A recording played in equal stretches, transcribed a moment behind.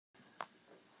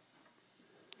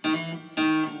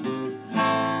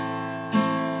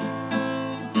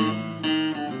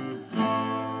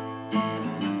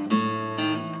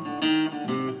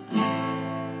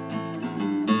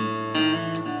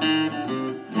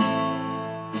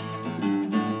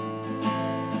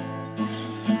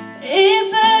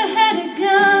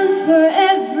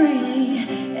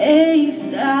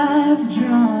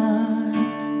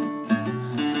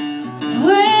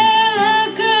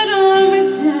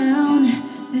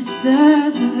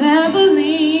south of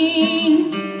Abilene.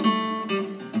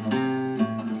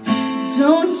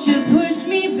 Don't you push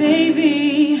me,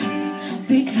 baby,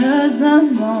 because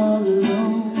I'm all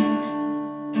alone.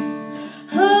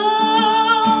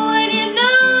 Oh, and you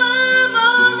know I'm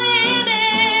all in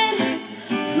it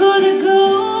for the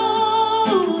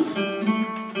gold.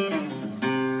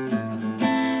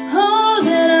 All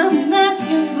that I'm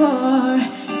asking for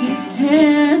is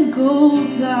 10 gold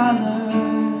dollars.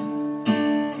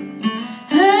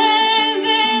 And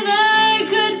then I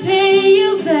could pay you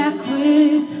back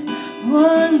with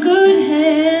one good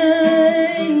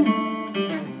hand.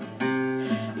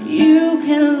 You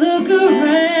can look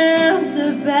around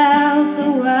about the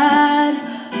wide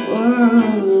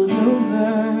world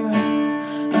over.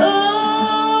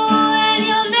 Oh, and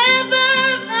you'll never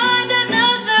find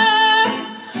another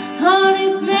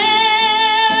honest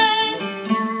man.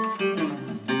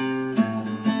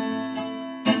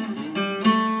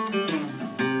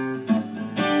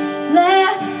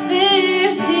 Last fair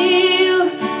deal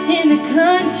in the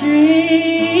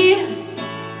country.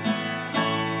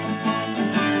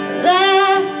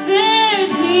 Last fair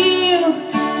deal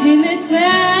in the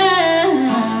town.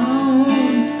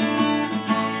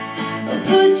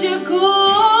 Put your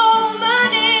gold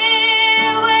money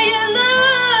where your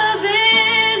love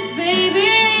is,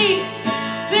 baby,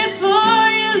 before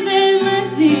you let my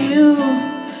deal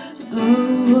go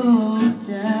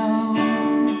down.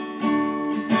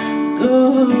 Go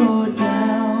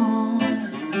down.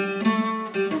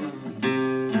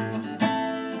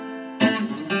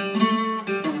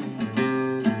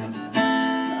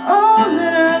 All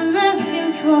that I'm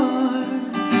asking for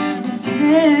is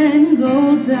 10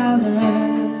 gold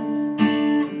dollars.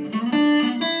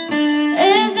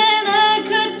 And then I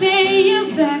could pay you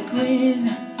back with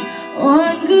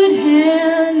one good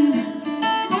hand.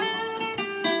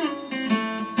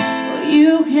 Well,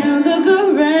 you can look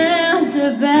around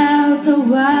about the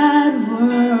wide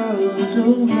world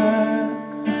over.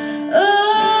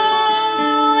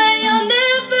 Oh, and you'll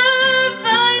never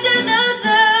find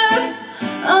another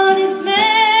honest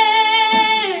man.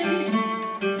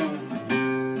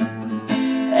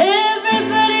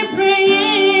 Everybody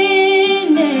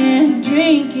praying and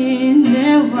drinking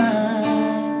their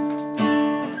wine.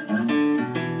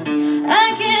 I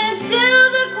can tell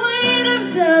the Queen of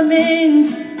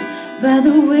Diamonds by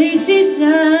the way she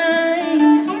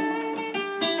shines.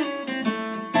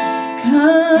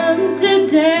 Come to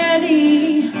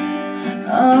Daddy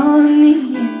on the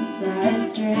inside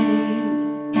street.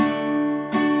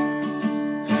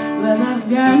 Well, I've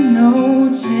got no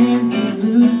chance of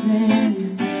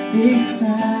losing this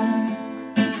time.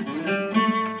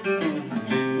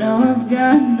 No, I've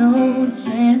got no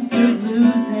chance of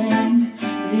losing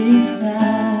this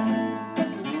time.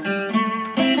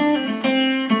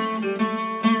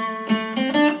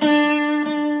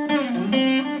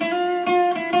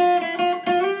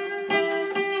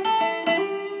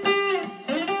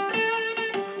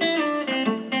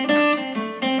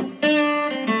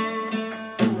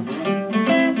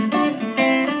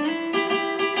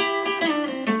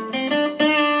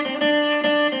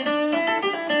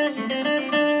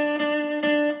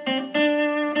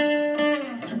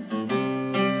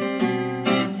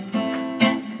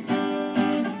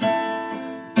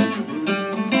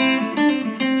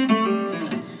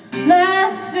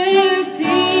 Last fair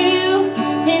deal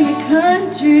in the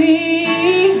country.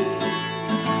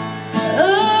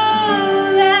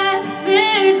 Oh, last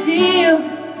fair deal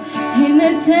in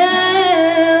the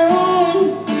town.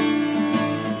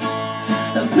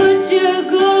 Put your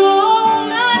gold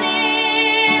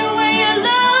money where your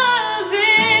love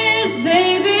is,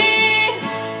 baby,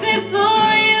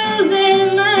 before you let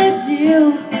my deal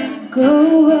go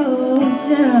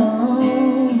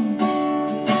down.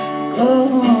 Go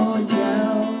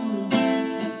down.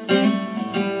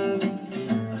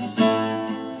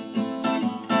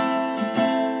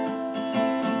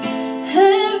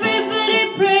 Everybody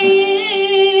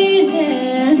praying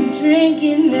and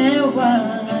drinking their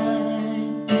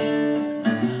wine.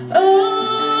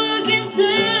 Oh, I can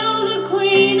tell the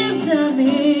Queen of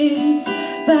Diamonds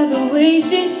by the way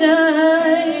she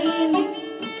shines.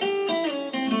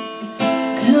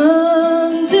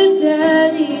 Come to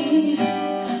Daddy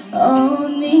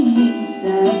on the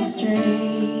inside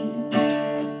street.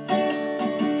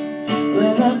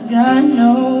 Well, I've got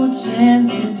no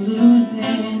chance of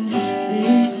losing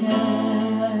this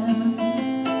time.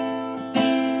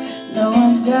 No,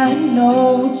 I've got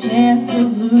no chance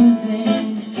of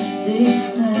losing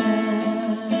this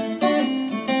time.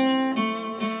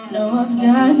 No, I've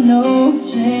got no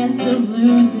chance of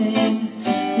losing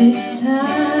this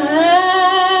time.